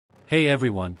Hey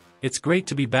everyone, it's great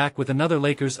to be back with another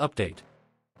Lakers update.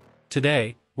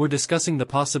 Today, we're discussing the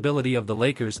possibility of the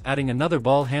Lakers adding another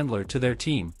ball handler to their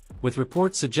team, with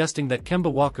reports suggesting that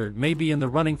Kemba Walker may be in the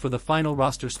running for the final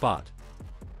roster spot.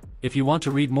 If you want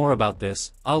to read more about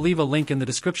this, I'll leave a link in the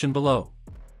description below.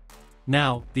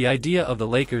 Now, the idea of the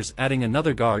Lakers adding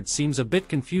another guard seems a bit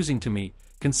confusing to me,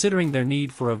 considering their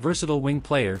need for a versatile wing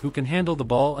player who can handle the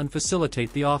ball and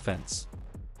facilitate the offense.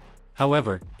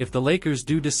 However, if the Lakers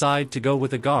do decide to go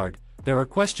with a guard, there are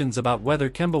questions about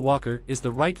whether Kemba Walker is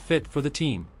the right fit for the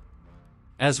team.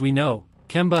 As we know,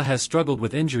 Kemba has struggled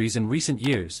with injuries in recent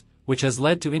years, which has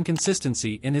led to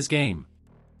inconsistency in his game.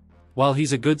 While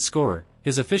he's a good scorer,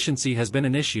 his efficiency has been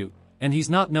an issue, and he's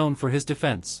not known for his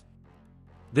defense.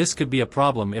 This could be a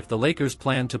problem if the Lakers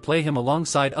plan to play him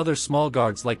alongside other small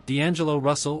guards like D'Angelo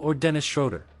Russell or Dennis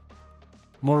Schroeder.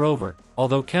 Moreover,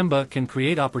 although Kemba can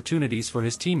create opportunities for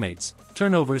his teammates,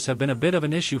 turnovers have been a bit of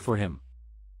an issue for him.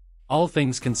 All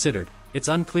things considered, it's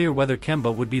unclear whether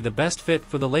Kemba would be the best fit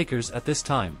for the Lakers at this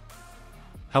time.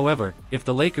 However, if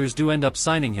the Lakers do end up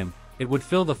signing him, it would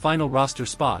fill the final roster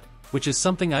spot, which is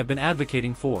something I've been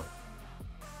advocating for.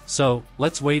 So,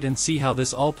 let's wait and see how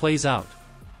this all plays out.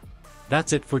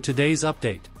 That's it for today's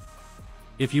update.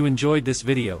 If you enjoyed this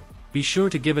video, be sure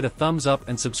to give it a thumbs up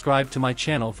and subscribe to my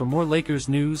channel for more Lakers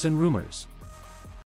news and rumors.